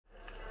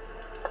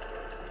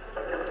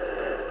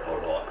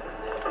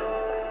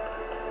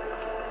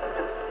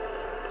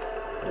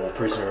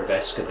prisoner of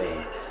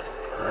Azkaban.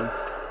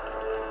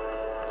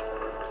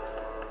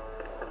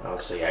 I'll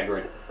see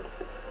Hagrid.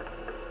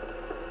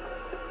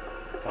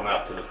 Come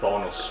up to the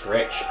final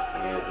stretch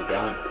of the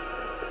game.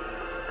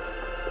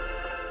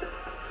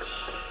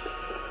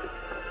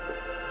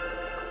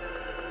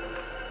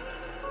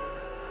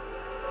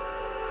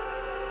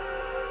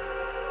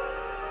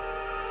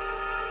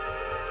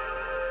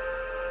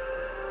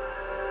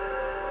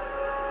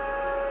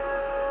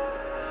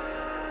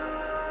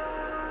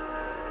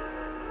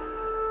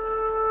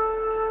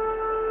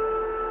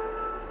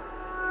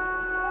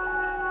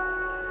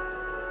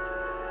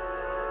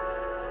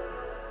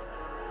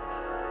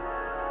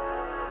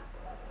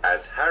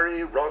 As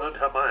Harry, Ron and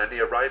Hermione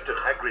arrived at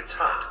Hagrid's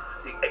hut,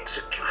 the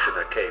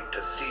executioner came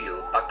to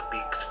seal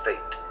Buckbeak's fate.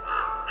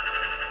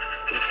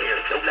 He's here.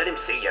 Don't let him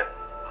see you.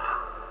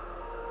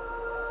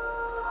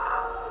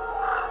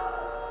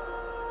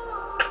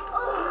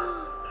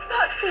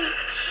 Buckbeak,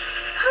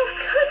 how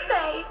could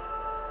they?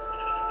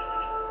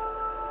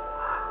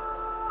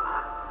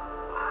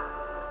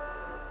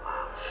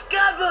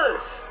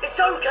 Scabbers! It's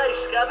okay,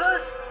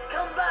 Scabbers.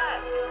 Come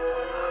back.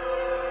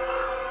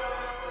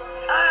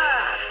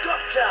 Ah,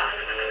 gotcha!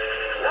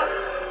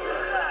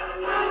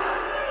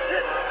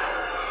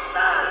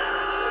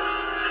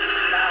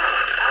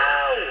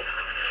 Ow!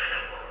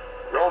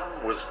 Ron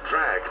was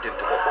dragged into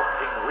the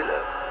hopping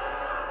willow.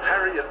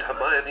 Harry and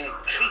Hermione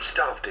chased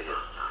after him.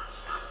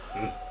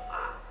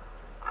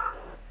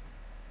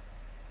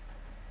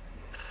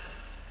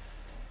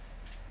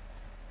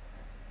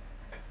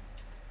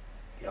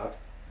 Yup.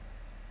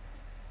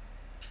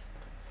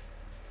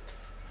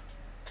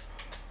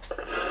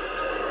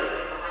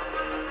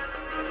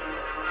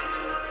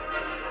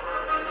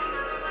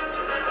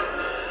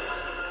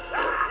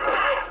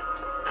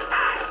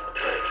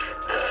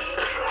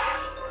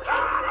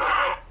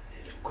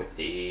 Equip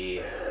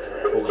the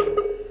pulling.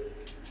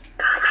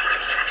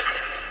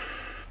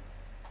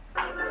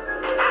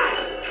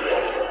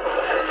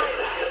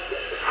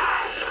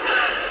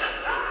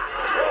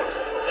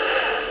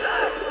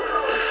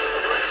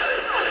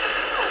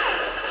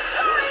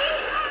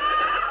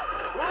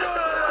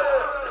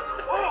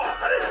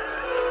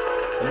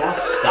 Am I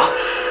stuck?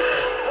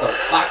 What the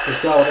fuck is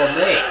going on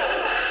there?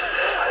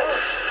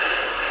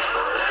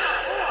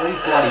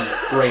 These bloody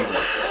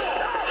gremlins.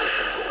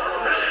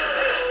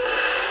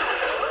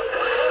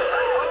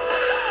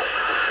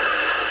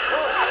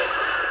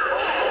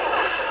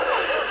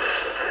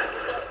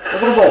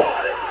 Look at them all.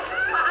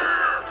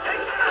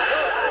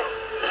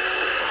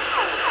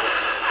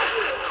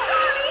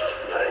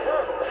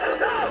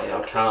 Yeah, I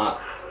can't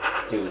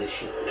do this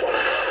shit.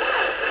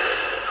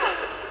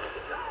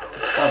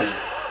 It's bloody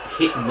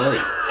hitting me.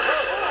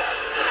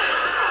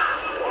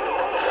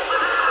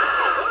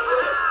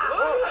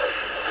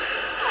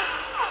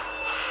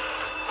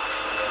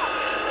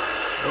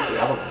 Where's the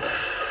other one?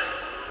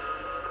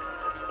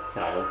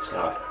 Okay, let's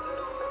go.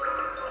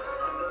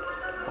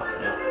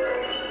 Fucking hell.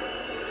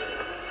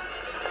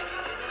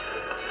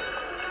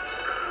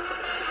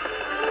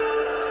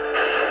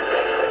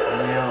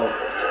 Now,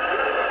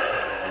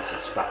 this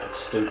is fucking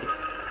stupid.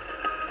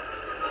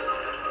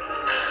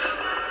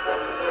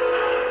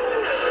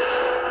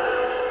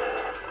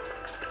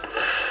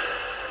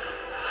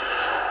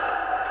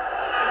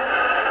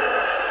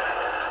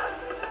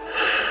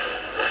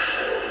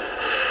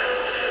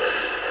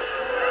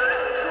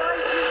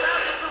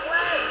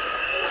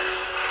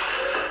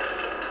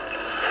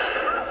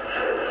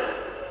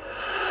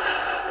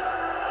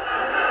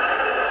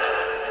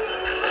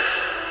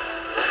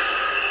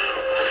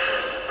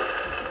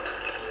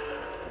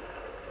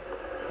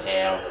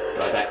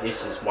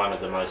 This is one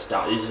of the most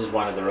dark. This is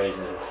one of the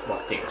reasons I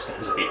think this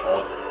game's a bit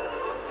odd.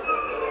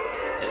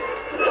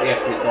 We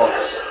have to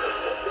like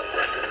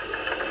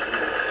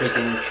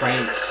freaking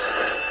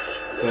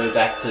transfer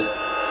back to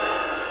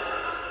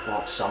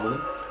like some of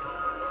them.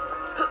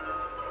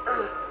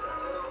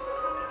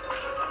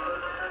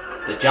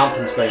 The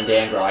jumping's been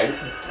downgraded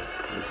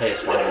in the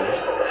PS1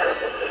 version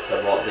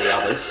of like the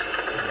others.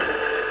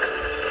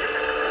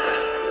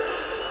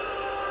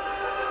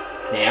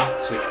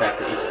 Now switch back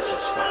to this. Is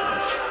just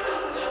fucking.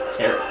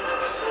 Terrible.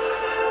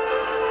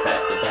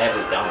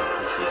 Badly done.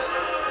 This is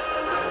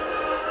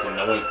it's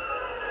annoying.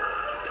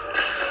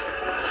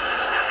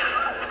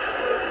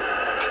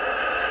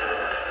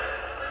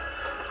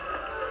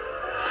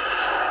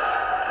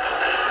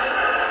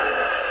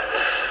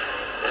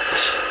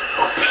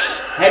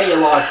 How do you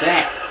like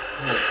that?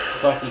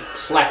 It's like you're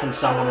slapping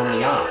someone on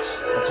the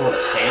ass. That's what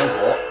it sounds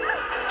like.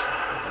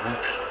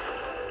 Okay.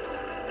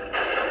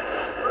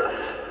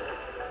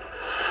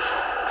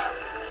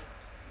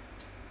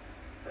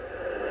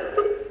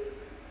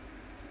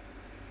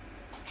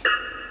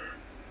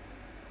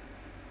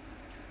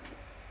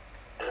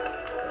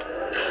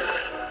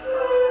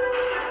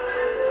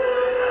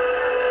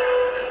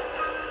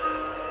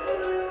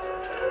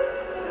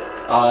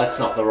 Oh, that's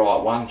not the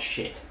right one.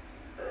 Shit.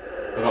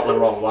 I got the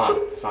wrong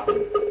one. Fucking,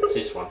 it's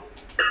this one.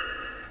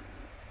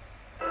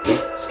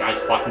 This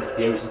game's fucking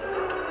confusing.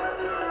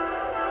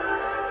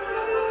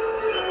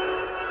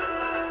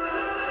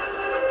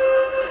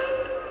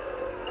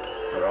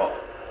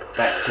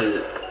 back to...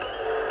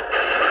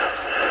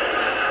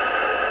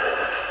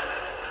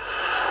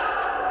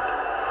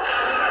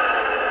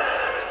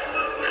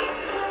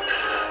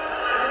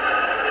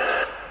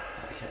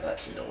 Okay,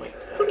 that's annoying.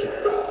 Okay,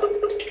 oh,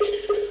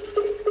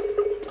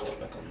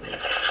 back on there.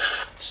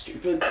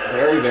 Stupid.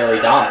 Very, very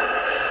dumb.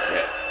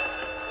 Yeah.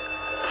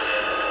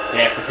 You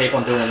have to keep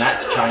on doing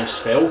that to change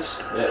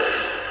spells. Yeah.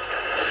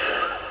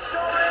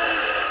 Sorry.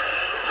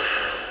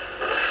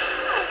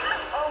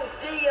 Oh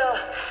dear.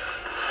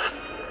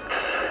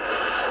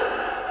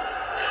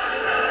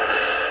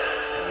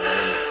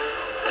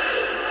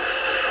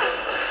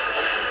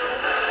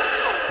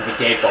 He'll be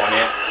dead by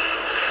now.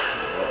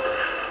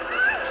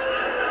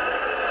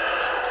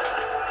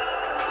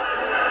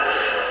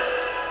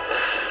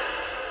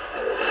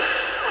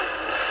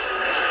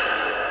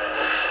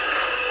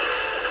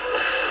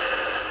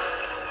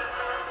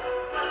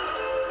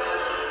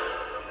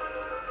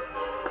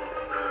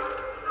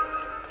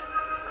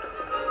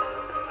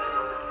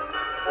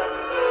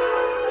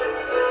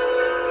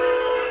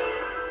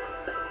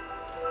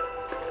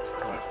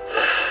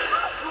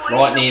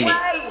 Right near me.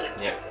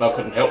 Yeah, I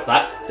couldn't help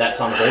that. That's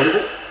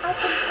unavoidable.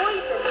 I've been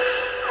poisoned.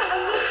 I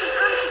need some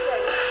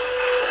antidote.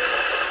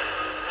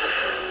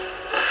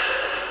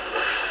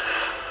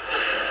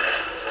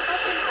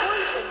 I've been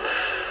poisoned.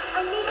 I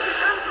need some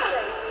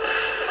antidote.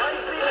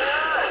 I've been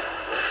hurt.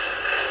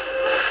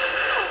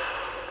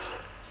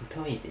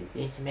 Poison.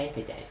 It's an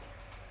antidote.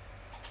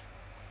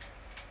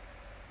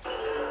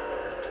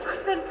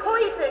 I've been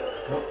poisoned.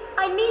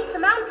 I need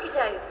some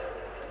antidote.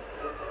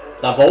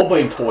 They've all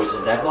been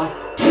poisoned, have they?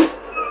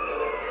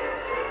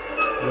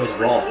 Where's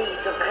Ron?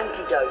 Need some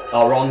antidote.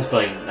 Oh, Ron's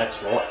been.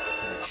 That's right.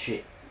 Oh,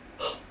 shit.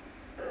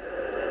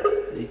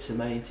 Need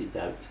some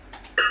antidote.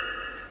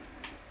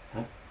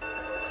 Huh?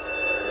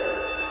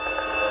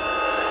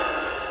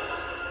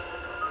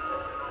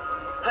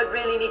 I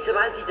really need some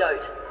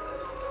antidote.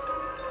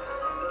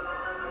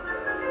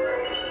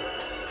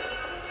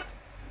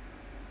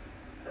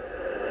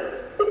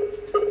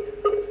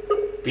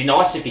 Be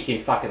nice if you can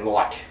fucking,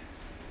 like,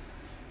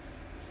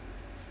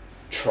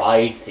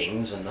 trade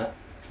things and that.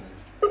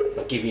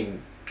 Like, give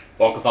him,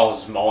 like, if I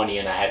was Miney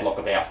and I had, like,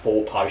 about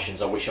 4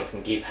 potions, I wish I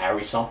can give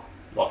Harry some.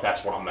 Like,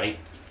 that's what I mean.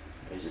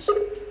 Jesus.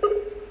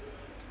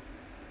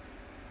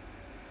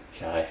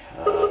 Okay,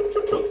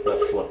 put the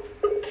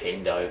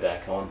Flipendo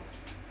back on.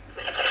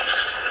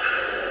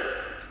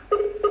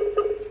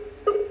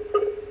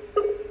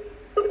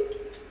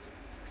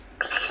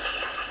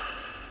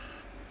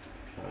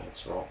 Oh,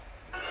 that's right.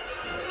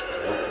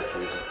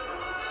 Confusing.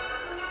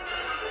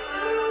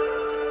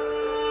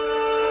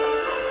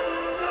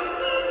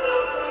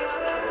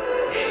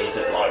 Yeah, he's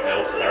at low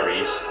health. There he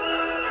is.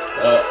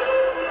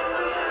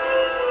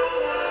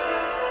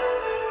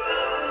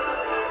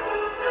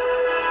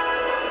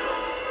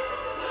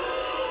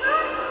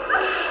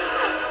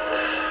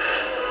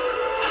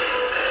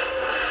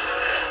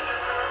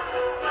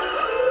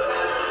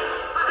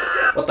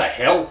 What the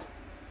hell?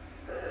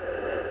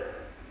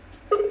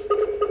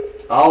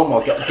 Oh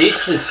my god,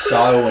 this is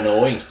so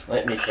annoying,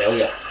 let me tell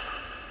you.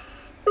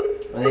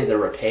 I need to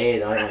repair,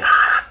 don't we?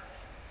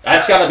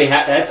 That's gonna be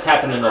that's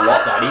happening a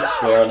lot, that is,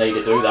 where I need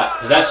to do that,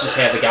 because that's just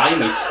how the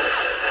game is.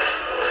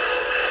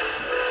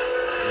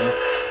 Yeah.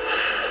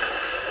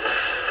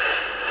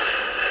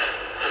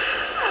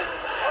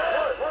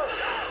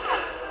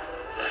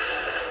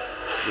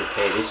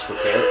 Repair this,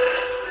 repair it.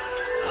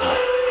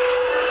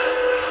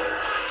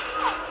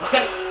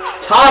 Okay,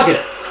 target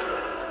it.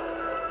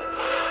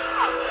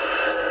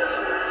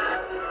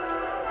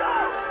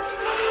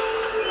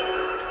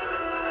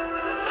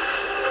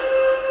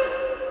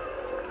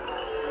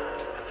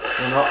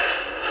 Or not.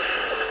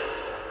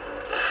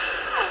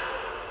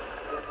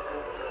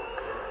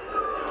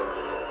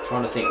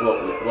 Trying to think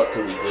what do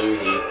we do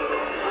here.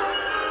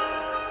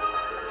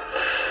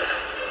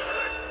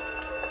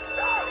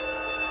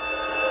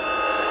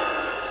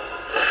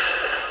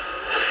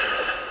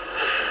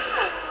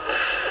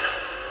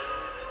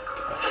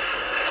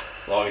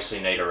 We'll obviously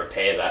need to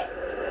repair that.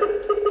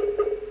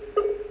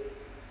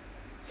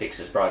 Fix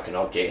this broken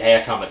object.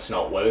 How come it's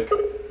not working?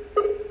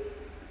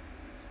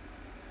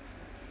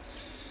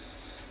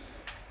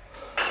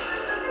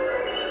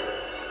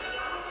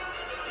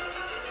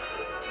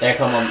 How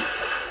come I'm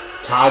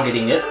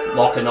targeting it,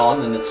 locking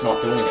on, and it's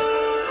not doing it?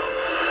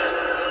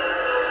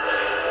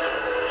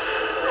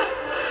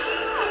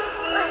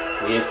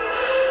 Weird.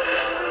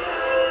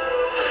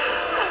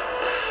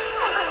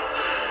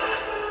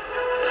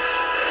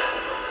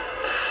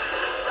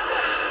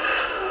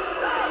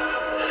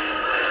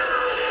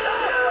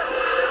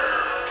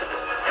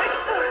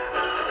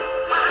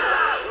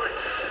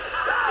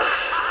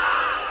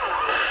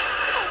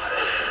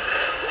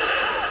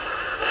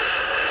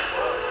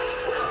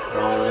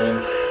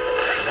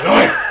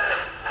 Annoying!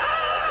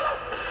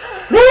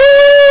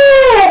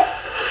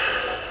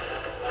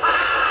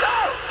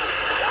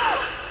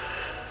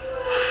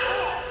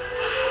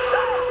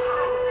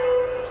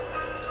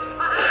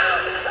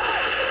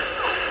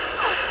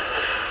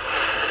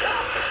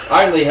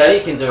 Only he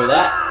can do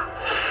that.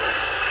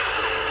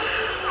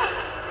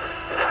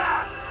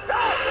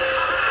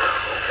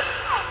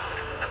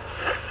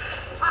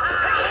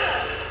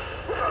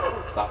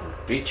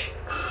 Bitch.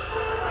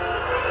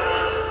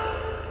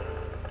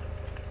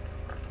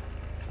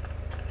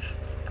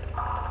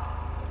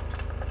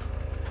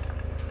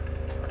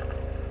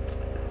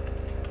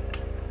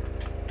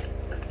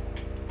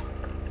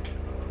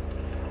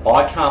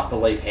 I can't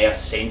believe how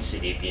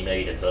sensitive you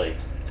need to be.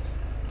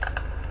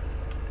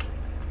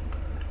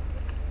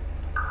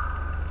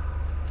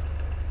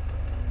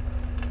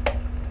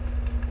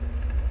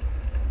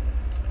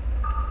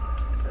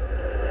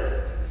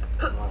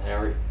 Come on,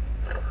 Harry.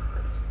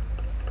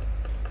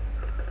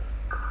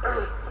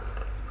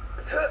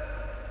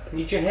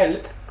 Need your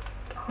help?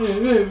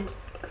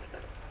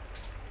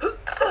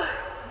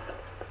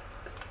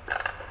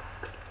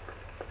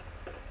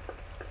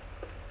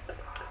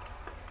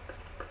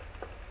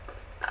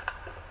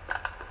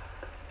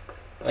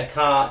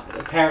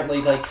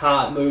 Apparently they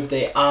can't move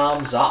their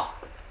arms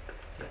up.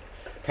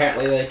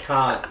 Apparently they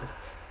can't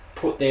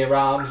put their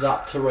arms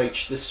up to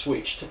reach the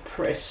switch to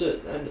press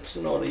it, and it's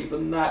not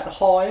even that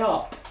high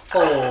up.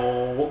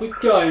 Oh, the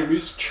game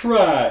is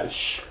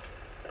trash.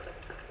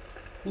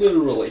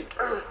 Literally.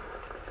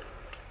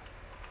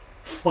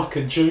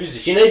 Fucking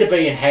Jesus. You need to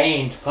be in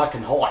hand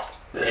fucking height.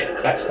 Yeah,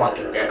 that's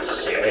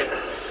yeah.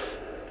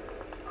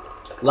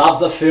 Love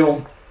the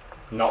film.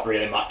 Not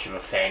really much of a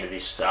fan of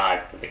this,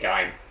 of the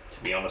game,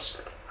 to be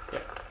honest.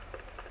 Yep.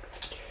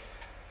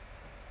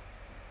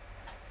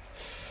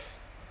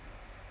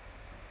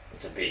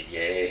 It's a bit,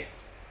 yeah.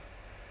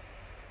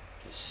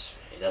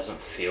 It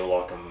doesn't feel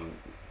like I'm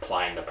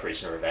playing the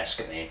Prisoner of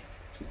Azkaban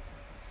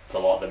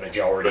for like the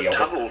majority of it. The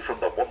tunnel from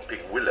the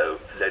Whomping Willow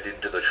led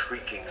into the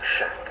Shrieking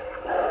Shack.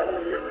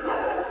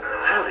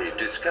 Harry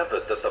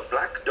discovered that the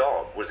black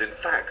dog was in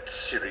fact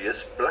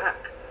Sirius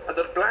Black, and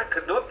that Black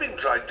had not been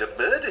trying to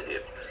murder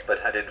him, but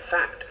had in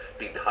fact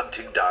been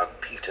hunting down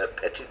Peter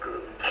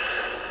Pettigrew.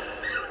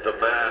 The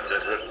man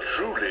that had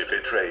truly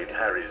betrayed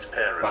Harry's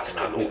parents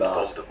to Lord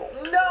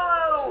Voldemort.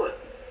 No!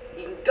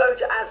 You can go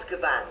to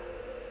Azkaban.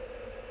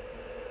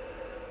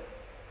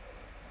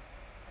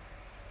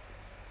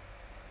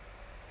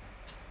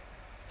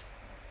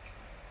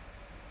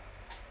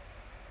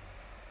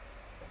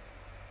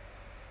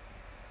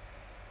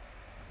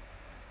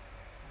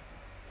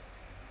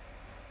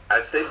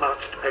 As they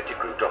marched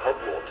Pettigrew to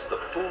Hogwarts, the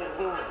full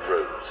moon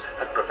rose,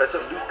 and Professor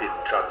Lupin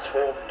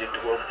transformed into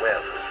a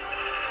web.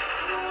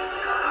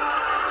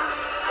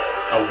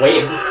 A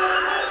web?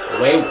 A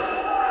werewolf?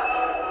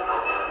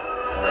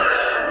 Oh,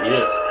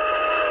 shit.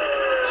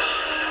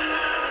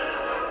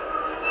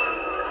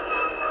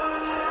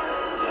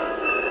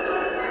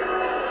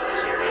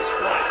 Sirius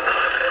Black.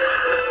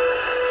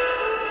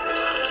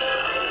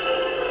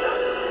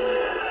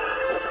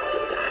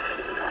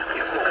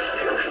 In the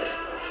confusion,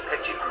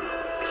 Pettigrew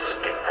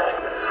escaped.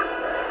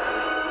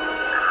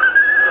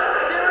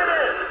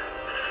 Sirius!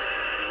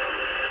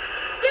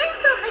 Do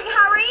something,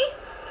 Harry!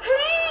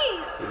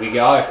 Please! Here we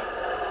go.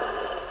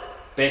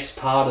 Best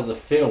part of the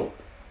film.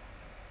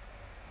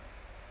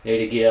 Need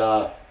to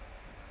get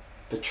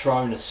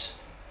Patronus,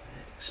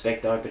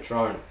 Expecto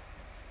Patronum,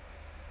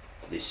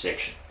 for this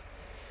section.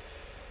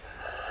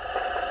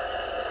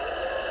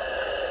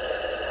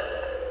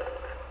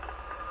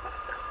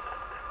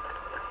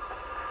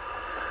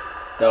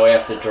 Though we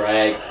have to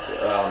drag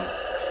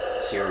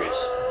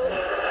Sirius.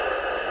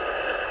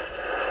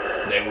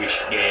 And then we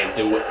should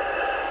do it.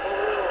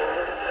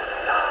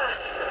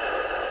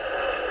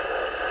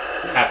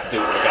 You have to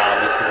do it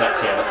regardless, because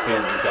that's how the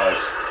film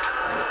goes.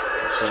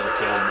 I've seen the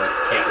film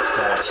countless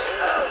times.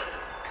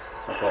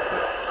 Fuck off me.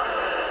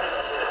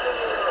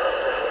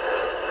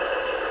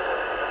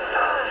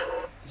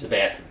 He's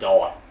about to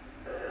die.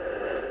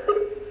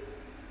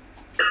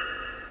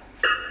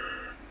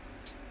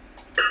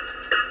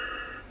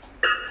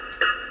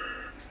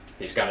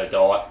 He's gonna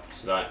die,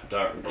 so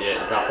don't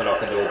there's nothing I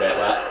can do about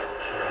that.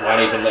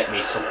 Won't even let me,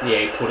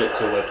 put it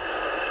to a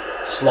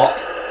slot,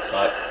 so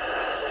I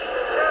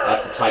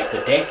have to take the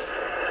death.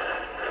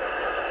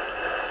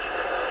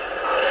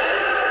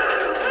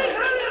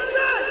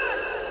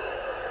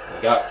 There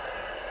we go.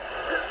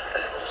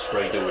 Just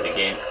redo it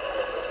again,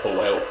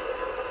 full health,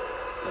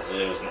 because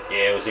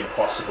it was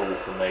impossible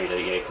for me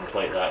to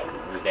complete that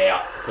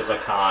without, because I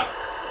can't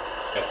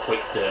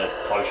equip the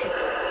potion.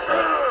 So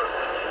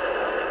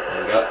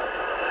there we go.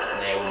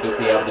 Now we'll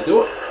be able to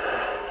do it.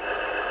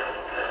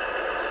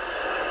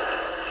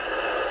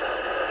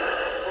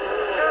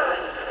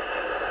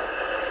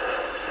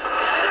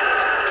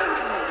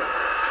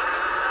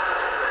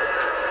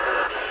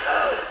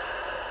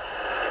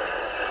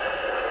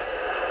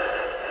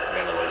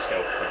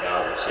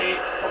 See,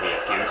 probably a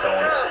few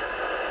times.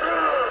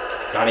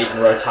 Can't even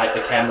rotate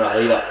the camera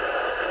either.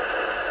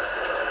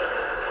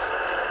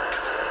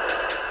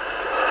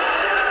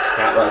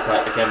 Can't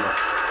rotate the camera.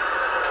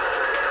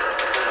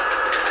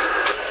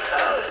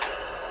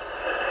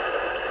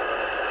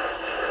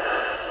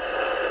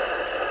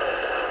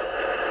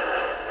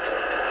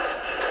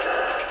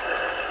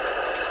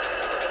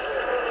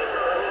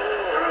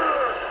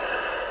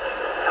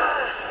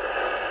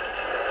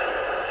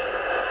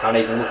 Can't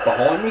even look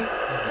behind me.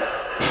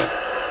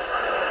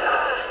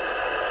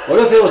 What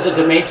if there was a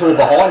Dementor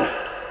behind me?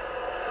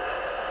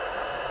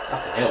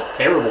 Fucking hell,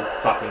 terrible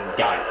fucking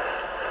game.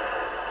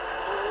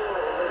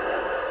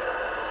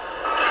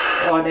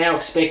 I now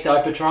expect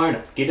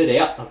Patronum. Get it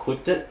out,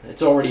 equipped it.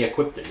 It's already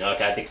equipped it.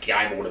 Okay, the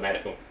game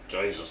automatically.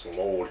 Jesus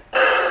Lord.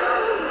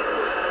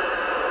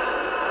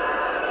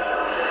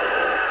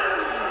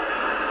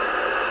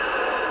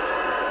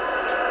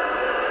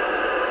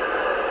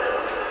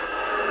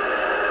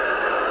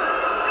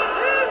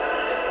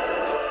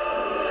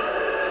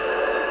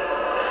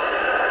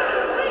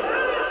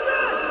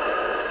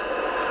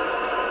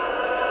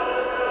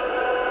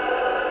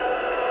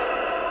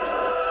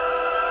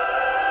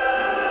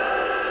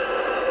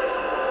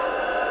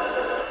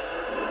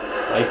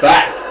 Stay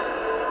back.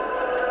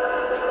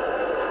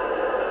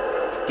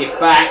 Get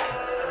back.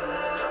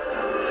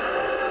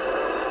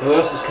 Who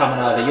else is coming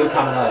over? You're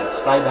coming over.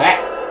 Stay back.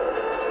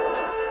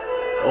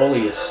 All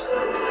ears.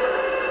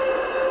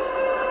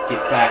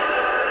 Get back.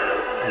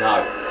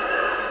 No.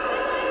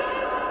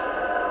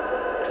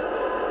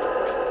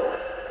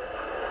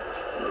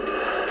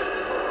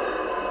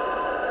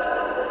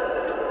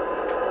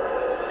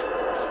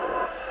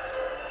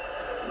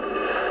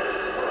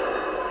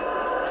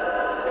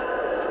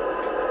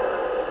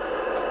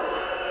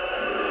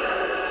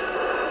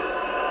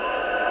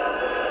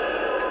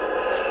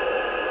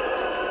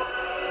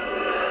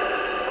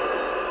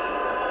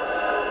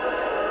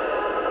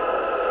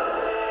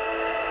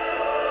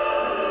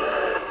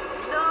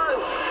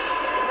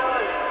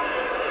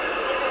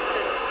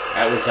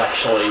 That was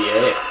actually,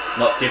 yeah,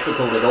 not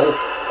difficult at all.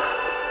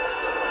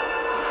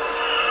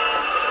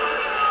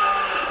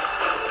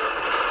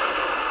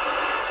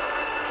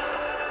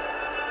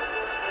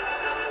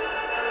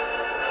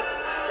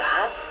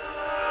 Dad?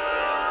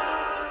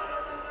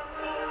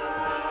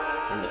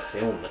 In the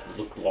film, it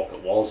looked like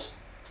it was.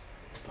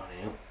 But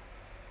yeah.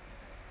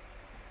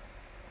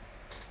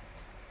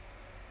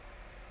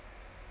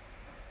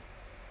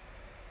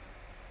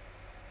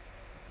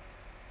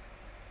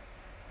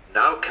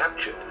 Now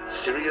captured,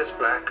 Sirius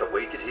Black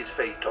awaited his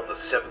fate on the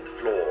 7th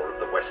floor of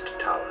the West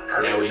Tower.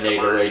 Now we Harry and need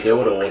to Hermione redo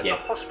it all were in again.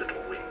 the hospital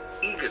wing,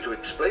 eager to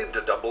explain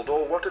to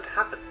Dumbledore what had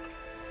happened.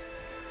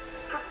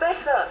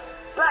 Professor,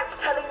 Black's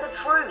telling the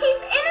truth.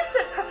 He's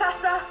innocent,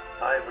 Professor.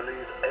 I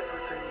believe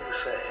everything you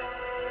say,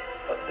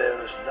 but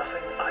there is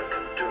nothing I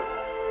can do.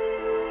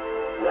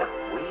 What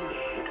we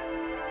need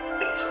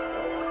is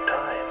more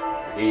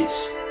time. It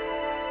is.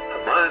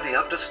 Hermione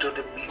understood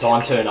immediately.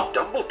 Time turner.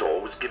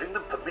 Dumbledore was giving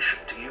them permission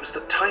to use the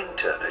time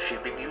turner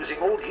she'd been using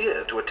all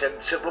year to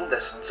attend several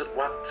lessons at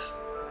once.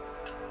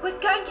 We're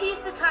going to use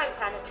the time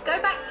turner to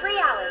go back 3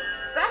 hours,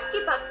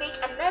 rescue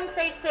Buckbeak, and then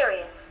save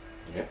Sirius.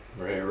 Yep,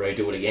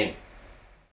 redo it again.